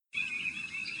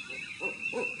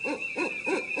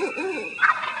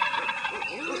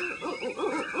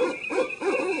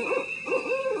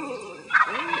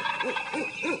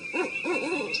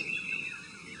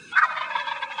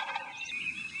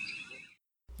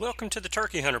Welcome to the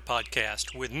Turkey Hunter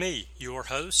Podcast with me, your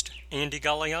host, Andy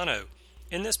Galliano.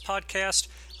 In this podcast,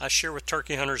 I share with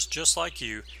turkey hunters just like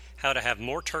you how to have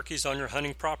more turkeys on your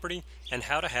hunting property and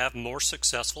how to have more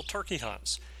successful turkey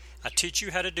hunts. I teach you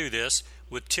how to do this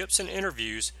with tips and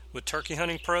interviews with turkey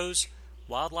hunting pros,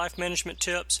 wildlife management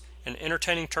tips, and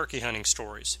entertaining turkey hunting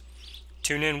stories.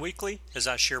 Tune in weekly as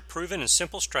I share proven and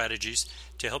simple strategies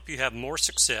to help you have more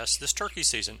success this turkey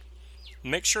season.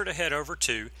 Make sure to head over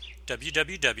to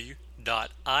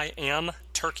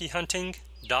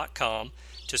www.iamturkeyhunting.com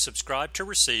to subscribe to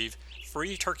receive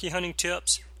free turkey hunting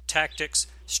tips, tactics,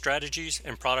 strategies,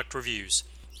 and product reviews.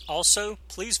 Also,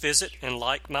 please visit and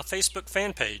like my Facebook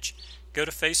fan page. Go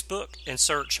to Facebook and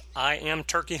search I Am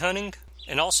Turkey Hunting,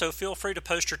 and also feel free to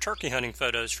post your turkey hunting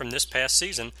photos from this past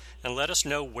season and let us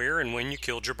know where and when you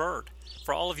killed your bird.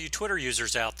 For all of you Twitter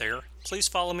users out there, please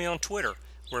follow me on Twitter,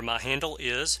 where my handle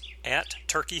is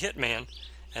 @TurkeyHitman,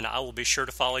 and I will be sure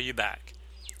to follow you back.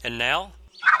 And now,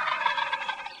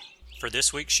 for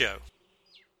this week's show.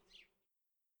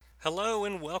 Hello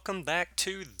and welcome back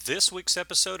to this week's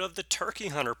episode of the Turkey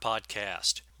Hunter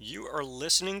Podcast. You are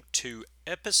listening to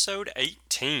episode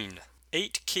 18,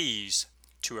 8 Keys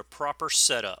to a Proper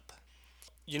Setup.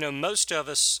 You know, most of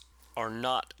us are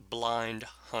not blind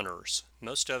hunters.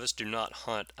 Most of us do not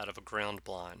hunt out of a ground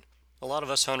blind. A lot of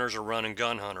us hunters are run and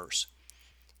gun hunters,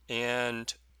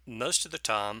 and most of the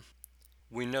time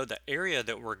we know the area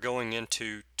that we're going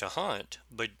into to hunt,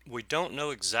 but we don't know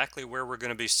exactly where we're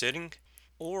going to be sitting,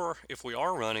 or if we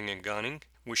are running and gunning,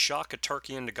 we shock a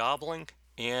turkey into gobbling,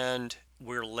 and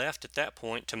we're left at that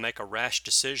point to make a rash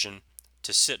decision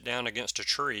to sit down against a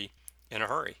tree in a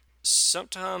hurry.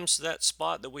 Sometimes that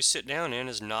spot that we sit down in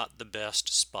is not the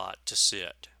best spot to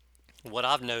sit. What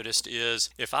I've noticed is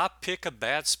if I pick a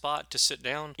bad spot to sit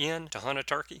down in to hunt a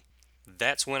turkey,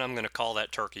 that's when I'm going to call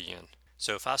that turkey in.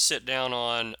 So if I sit down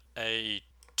on a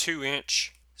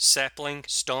 2-inch sapling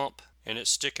stump and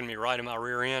it's sticking me right in my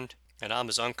rear end and I'm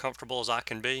as uncomfortable as I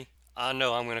can be, I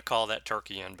know I'm going to call that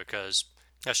turkey in because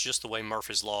that's just the way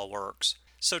Murphy's Law works.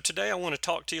 So today I want to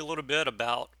talk to you a little bit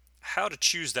about how to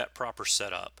choose that proper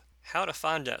setup, how to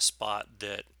find that spot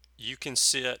that you can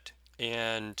sit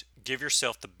and give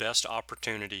yourself the best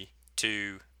opportunity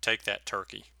to take that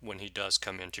turkey when he does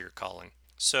come into your calling.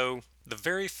 So the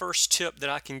very first tip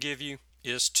that I can give you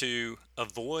is to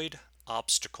avoid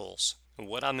obstacles. And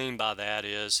what I mean by that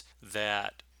is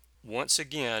that, once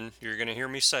again, you're going to hear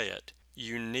me say it,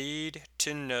 you need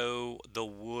to know the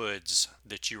woods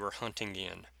that you are hunting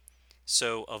in.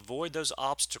 So avoid those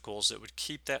obstacles that would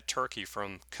keep that turkey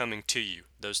from coming to you,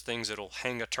 those things that will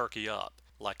hang a turkey up,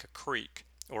 like a creek,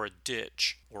 or a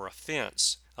ditch, or a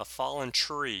fence, a fallen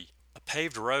tree, a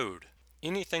paved road,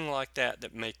 anything like that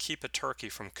that may keep a turkey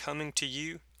from coming to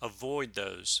you. Avoid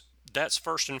those. That's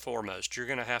first and foremost. You're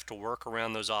going to have to work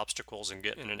around those obstacles and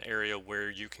get in an area where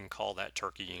you can call that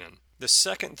turkey in. The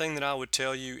second thing that I would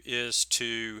tell you is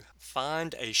to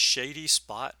find a shady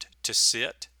spot to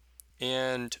sit,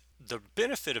 and the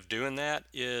benefit of doing that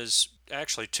is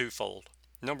actually twofold.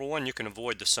 Number one, you can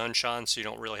avoid the sunshine, so you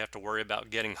don't really have to worry about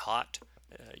getting hot.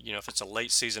 If it's a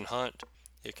late season hunt,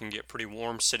 it can get pretty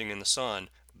warm sitting in the sun.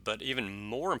 But even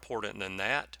more important than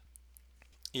that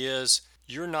is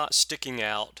you're not sticking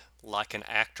out like an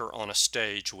actor on a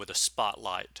stage with a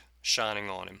spotlight shining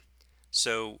on him.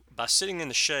 So by sitting in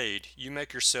the shade, you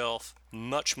make yourself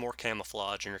much more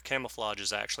camouflage, and your camouflage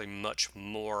is actually much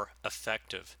more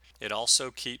effective. It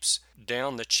also keeps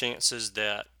down the chances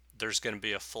that there's going to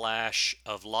be a flash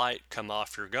of light come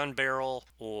off your gun barrel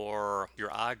or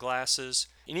your eyeglasses,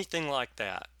 anything like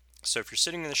that. So if you're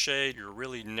sitting in the shade, you're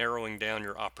really narrowing down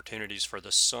your opportunities for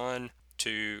the sun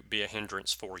to be a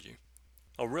hindrance for you.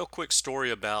 A real quick story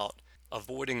about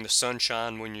avoiding the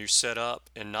sunshine when you set up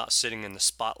and not sitting in the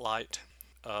spotlight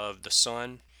of the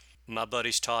sun. My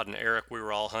buddies Todd and Eric, we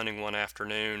were all hunting one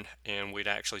afternoon, and we'd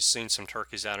actually seen some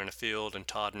turkeys out in a field, and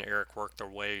Todd and Eric worked their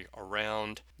way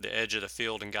around the edge of the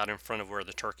field and got in front of where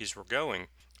the turkeys were going.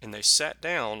 And they sat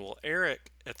down. Well,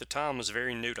 Eric at the time was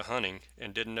very new to hunting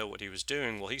and didn't know what he was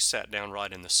doing. Well, he sat down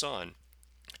right in the sun.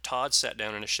 Todd sat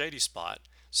down in a shady spot.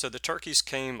 So the turkeys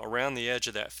came around the edge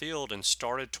of that field and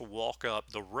started to walk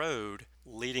up the road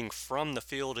leading from the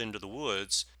field into the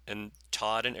woods, and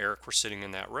Todd and Eric were sitting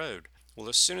in that road. Well,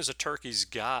 as soon as the turkeys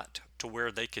got to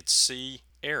where they could see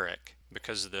Eric,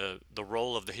 because of the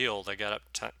roll of the hill, they got up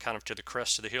kind of to the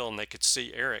crest of the hill and they could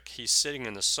see Eric. He's sitting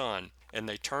in the sun, and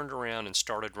they turned around and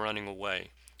started running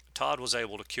away. Todd was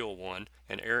able to kill one,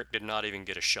 and Eric did not even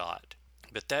get a shot.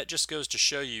 But that just goes to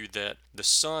show you that the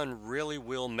sun really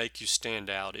will make you stand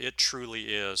out. It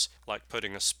truly is like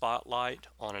putting a spotlight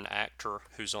on an actor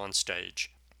who's on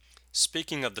stage.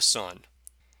 Speaking of the sun,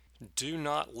 do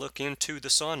not look into the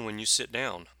sun when you sit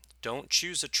down. Don't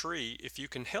choose a tree if you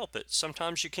can help it.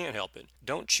 Sometimes you can't help it.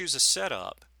 Don't choose a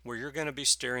setup where you're going to be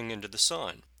staring into the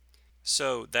sun.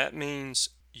 So that means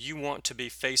you want to be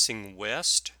facing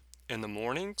west in the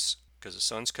mornings because the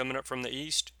sun's coming up from the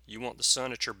east. You want the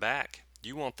sun at your back.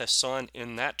 You want the sun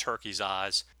in that turkey's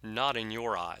eyes, not in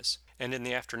your eyes. And in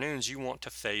the afternoons, you want to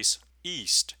face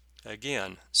east.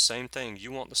 Again, same thing.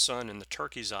 You want the sun in the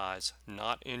turkey's eyes,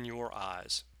 not in your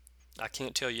eyes. I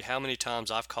can't tell you how many times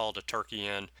I've called a turkey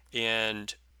in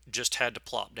and just had to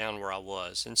plop down where I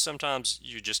was. And sometimes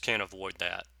you just can't avoid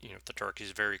that. If the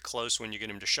turkey's very close when you get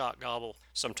him to shot gobble,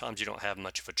 sometimes you don't have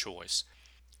much of a choice.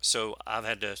 So I've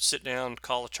had to sit down,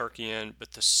 call a turkey in,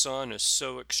 but the sun is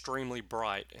so extremely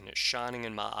bright and it's shining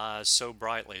in my eyes so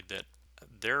brightly that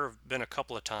there have been a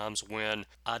couple of times when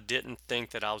I didn't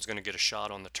think that I was going to get a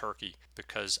shot on the turkey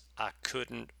because I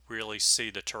couldn't really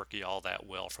see the turkey all that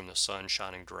well from the sun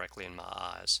shining directly in my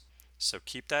eyes. So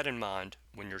keep that in mind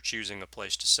when you're choosing a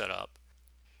place to set up.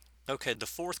 Okay, the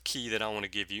fourth key that I want to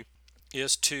give you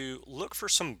is to look for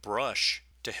some brush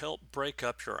to help break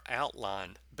up your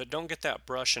outline, but don't get that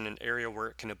brush in an area where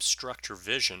it can obstruct your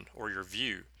vision or your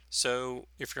view. So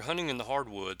if you're hunting in the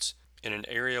hardwoods, in an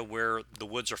area where the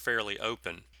woods are fairly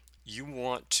open, you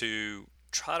want to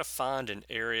try to find an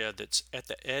area that's at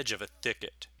the edge of a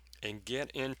thicket and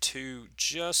get into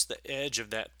just the edge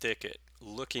of that thicket,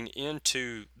 looking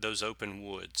into those open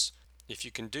woods. If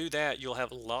you can do that, you'll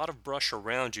have a lot of brush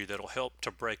around you that'll help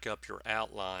to break up your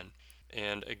outline.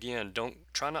 And again,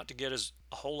 try not to get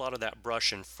a whole lot of that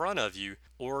brush in front of you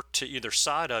or to either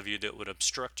side of you that would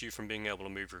obstruct you from being able to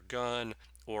move your gun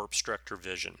or obstruct your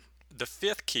vision. The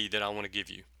fifth key that I want to give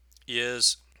you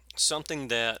is something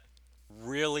that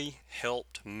really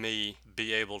helped me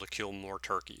be able to kill more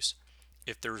turkeys.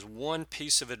 If there's one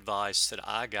piece of advice that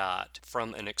I got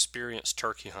from an experienced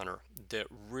turkey hunter that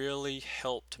really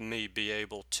helped me be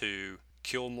able to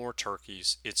kill more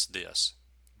turkeys, it's this.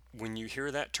 When you hear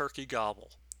that turkey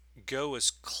gobble, go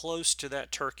as close to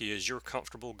that turkey as you're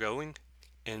comfortable going,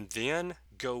 and then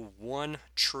go one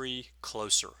tree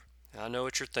closer. I know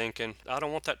what you're thinking. I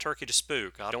don't want that turkey to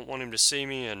spook. I don't want him to see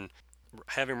me and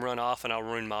have him run off and I'll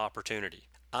ruin my opportunity.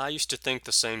 I used to think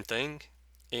the same thing,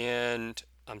 and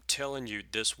I'm telling you,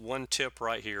 this one tip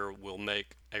right here will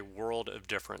make a world of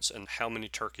difference in how many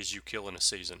turkeys you kill in a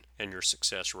season and your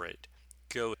success rate.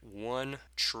 Go one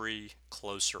tree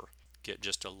closer. Get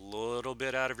just a little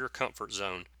bit out of your comfort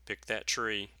zone. Pick that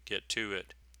tree, get to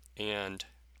it, and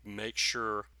make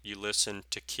sure you listen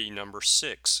to key number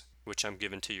 6, which I'm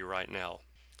giving to you right now.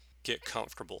 Get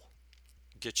comfortable.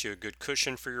 Get you a good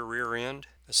cushion for your rear end,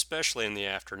 especially in the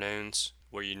afternoons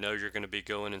where you know you're going to be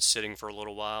going and sitting for a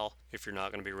little while if you're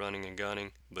not going to be running and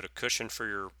gunning. But a cushion for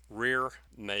your rear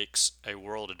makes a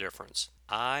world of difference.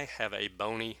 I have a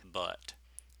bony butt,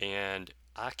 and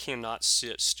I cannot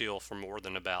sit still for more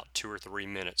than about 2 or 3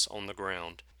 minutes on the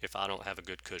ground if I don't have a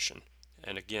good cushion.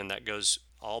 And again, that goes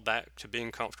all back to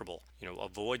being comfortable.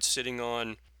 Avoid sitting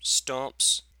on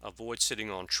stumps, avoid sitting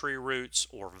on tree roots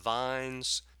or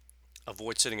vines,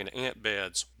 avoid sitting in ant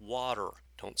beds, water.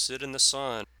 Don't sit in the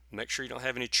sun. Make sure you don't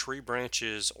have any tree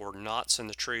branches or knots in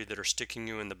the tree that are sticking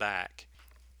you in the back.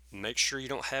 Make sure you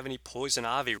don't have any poison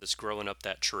ivy that's growing up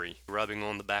that tree, rubbing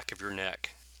on the back of your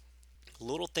neck.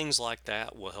 Little things like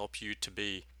that will help you to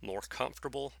be more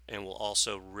comfortable and will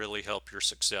also really help your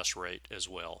success rate as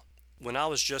well. When I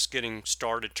was just getting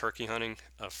started turkey hunting,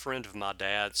 a friend of my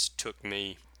dad's took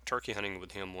me turkey hunting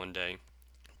with him one day,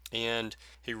 and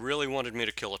he really wanted me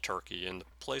to kill a turkey, and the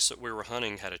place that we were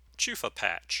hunting had a chufa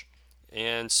patch.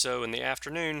 And so in the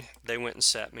afternoon, they went and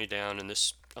sat me down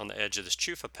on the edge of this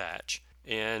chufa patch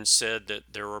and said that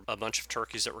there were a bunch of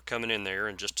turkeys that were coming in there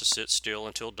and just to sit still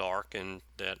until dark, and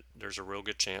that there's a real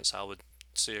good chance I would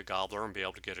see a gobbler and be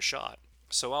able to get a shot.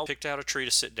 So I picked out a tree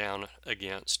to sit down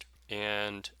against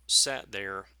and sat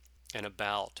there, and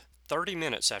about 30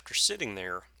 minutes after sitting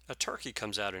there, a turkey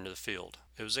comes out into the field.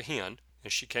 It was a hen,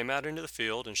 and she came out into the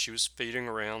field and she was feeding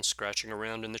around, scratching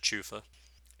around in the chufa.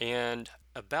 And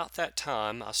about that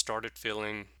time, I started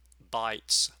feeling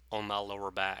bites on my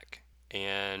lower back,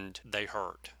 and they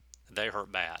hurt. They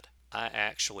hurt bad. I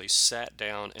actually sat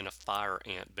down in a fire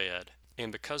ant bed,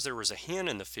 and because there was a hen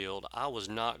in the field, I was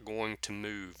not going to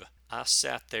move. I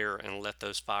sat there and let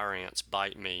those fire ants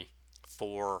bite me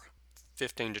for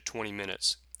 15 to 20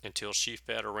 minutes until she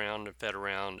fed around,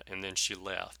 and then she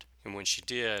left. And when she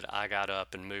did, I got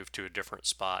up and moved to a different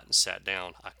spot and sat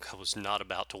down. I was not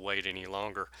about to wait any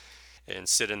longer and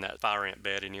sit in that fire ant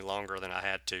bed any longer than I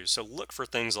had to. So look for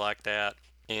things like that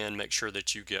and make sure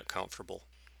that you get comfortable.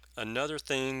 Another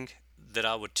thing that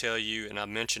I would tell you, and I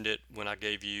mentioned it when I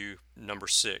gave you number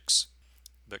 6,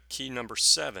 but key number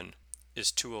 7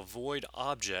 is to avoid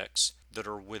objects that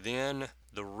are within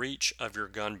the reach of your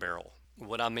gun barrel.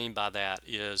 What I mean by that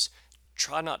is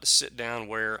try not to sit down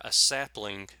where a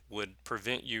sapling would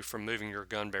prevent you from moving your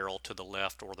gun barrel to the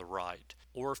left or the right.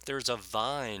 Or if there's a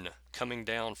vine coming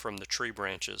down from the tree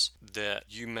branches that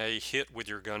you may hit with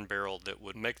your gun barrel that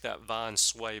would make that vine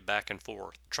sway back and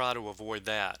forth, try to avoid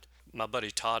that. My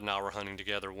buddy Todd and I were hunting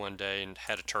together one day and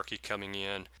had a turkey coming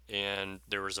in, and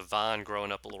there was a vine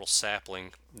growing up, a little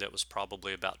sapling that was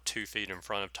probably about 2 feet in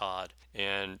front of Todd,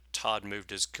 and Todd moved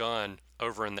his gun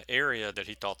over in the area that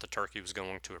he thought the turkey was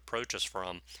going to approach us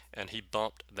from, and he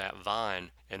bumped that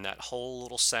vine, and that whole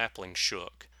little sapling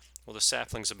shook. Well, the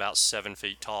sapling's about 7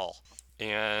 feet tall,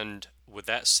 and with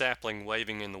that sapling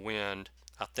waving in the wind,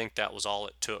 I think that was all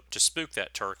it took to spook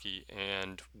that turkey,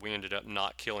 and we ended up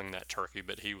not killing that turkey,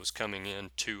 but he was coming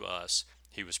in to us.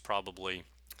 He was probably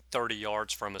 30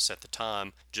 yards from us at the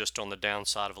time, just on the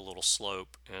downside of a little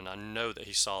slope, and I know that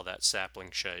he saw that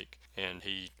sapling shake, and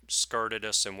he skirted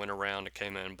us and went around and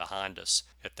came in behind us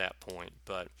at that point.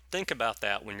 But think about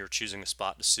that when you're choosing a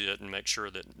spot to sit, and make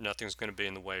sure that nothing's going to be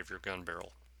in the way of your gun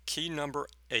barrel. Key number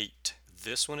 8.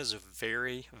 This one is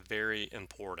very, very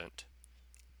important.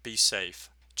 Be safe.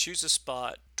 Choose a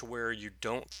spot to where you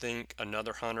don't think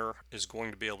another hunter is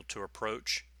going to be able to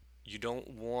approach. You don't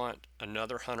want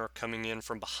another hunter coming in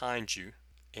from behind you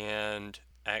and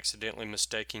accidentally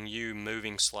mistaking you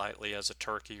moving slightly as a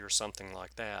turkey or something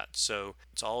like that. So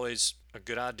it's always a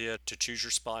good idea to choose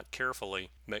your spot carefully.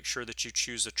 Make sure that you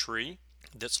choose a tree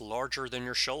that's larger than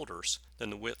your shoulders,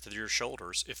 than the width of your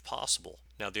shoulders if possible.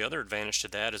 Now the other advantage to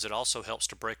that is it also helps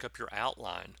to break up your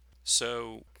outline.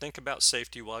 So think about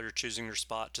safety while you're choosing your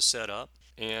spot to set up,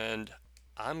 and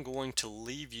I'm going to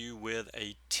leave you with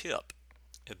a tip.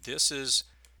 This is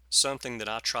something that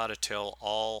I try to tell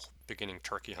all beginning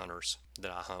turkey hunters that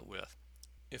I hunt with.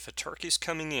 If a turkey's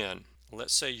coming in,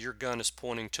 let's say your gun is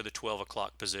pointing to the 12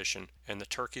 o'clock position and the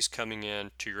turkey's coming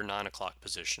in to your 9 o'clock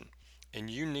position,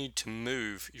 and you need to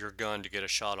move your gun to get a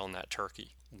shot on that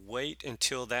turkey. Wait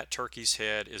until that turkey's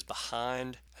head is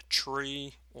behind a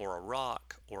tree or a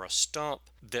rock or a stump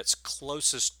that's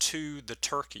closest to the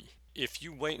turkey. If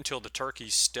you wait until the turkey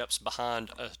steps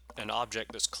behind an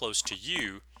object that's close to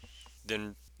you,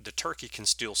 then the turkey can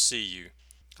still see you.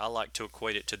 I like to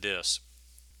equate it to this.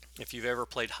 If you've ever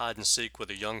played hide and seek with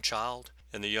a young child,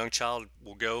 and the young child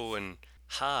will go and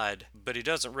hide, but he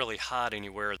doesn't really hide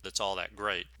anywhere that's all that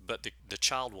great, but the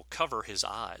child will cover his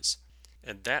eyes.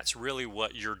 And that's really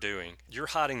what you're doing. You're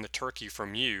hiding the turkey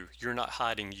from you. You're not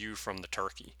hiding you from the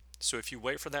turkey. So if you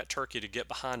wait for that turkey to get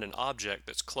behind an object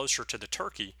that's closer to the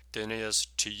turkey than is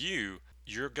to you,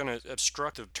 you're going to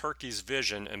obstruct the turkey's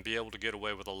vision and be able to get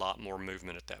away with a lot more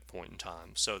movement at that point in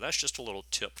time. So that's just a little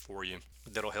tip for you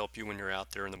that'll help you when you're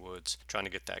out there in the woods trying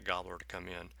to get that gobbler to come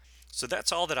in. So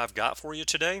that's all that I've got for you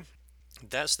today.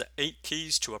 That's the 8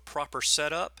 keys to a proper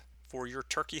setup for your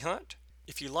turkey hunt.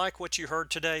 If you like what you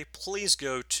heard today, please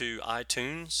go to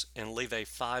iTunes and leave a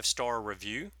 5-star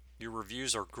review. Your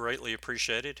reviews are greatly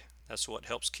appreciated. That's what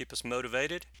helps keep us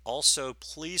motivated. Also,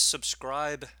 please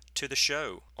subscribe to the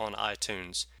show on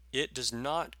iTunes. It does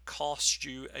not cost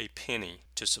you a penny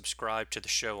to subscribe to the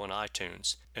show on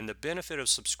iTunes. And the benefit of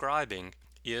subscribing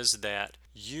is that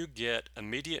you get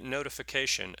immediate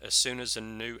notification as soon as a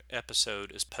new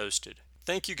episode is posted.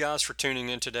 Thank you guys for tuning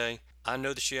in today. I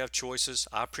know that you have choices.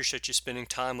 I appreciate you spending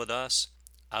time with us.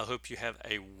 I hope you have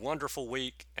a wonderful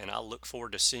week, and I look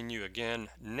forward to seeing you again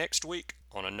next week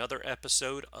on another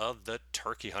episode of the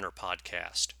Turkey Hunter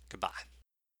Podcast. Goodbye.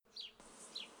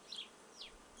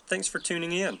 Thanks for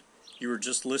tuning in. You were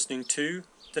just listening to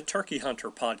the Turkey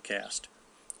Hunter Podcast.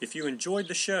 If you enjoyed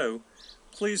the show,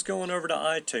 please go on over to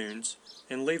iTunes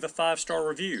and leave a 5-star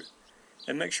review.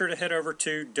 And make sure to head over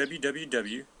to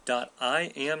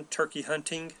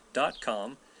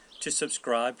www.iamturkeyhunting.com to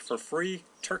subscribe for free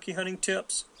turkey hunting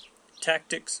tips,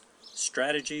 tactics,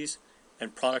 strategies,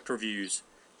 and product reviews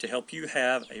to help you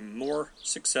have a more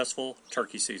successful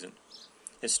turkey season.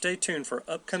 And stay tuned for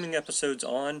upcoming episodes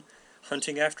on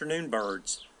hunting afternoon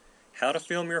birds, how to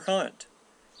film your hunt,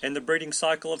 and the breeding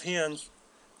cycle of hens,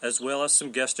 as well as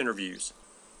some guest interviews.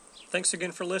 Thanks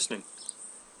again for listening.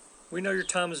 We know your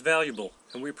time is valuable,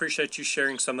 and we appreciate you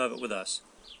sharing some of it with us.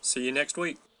 See you next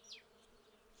week.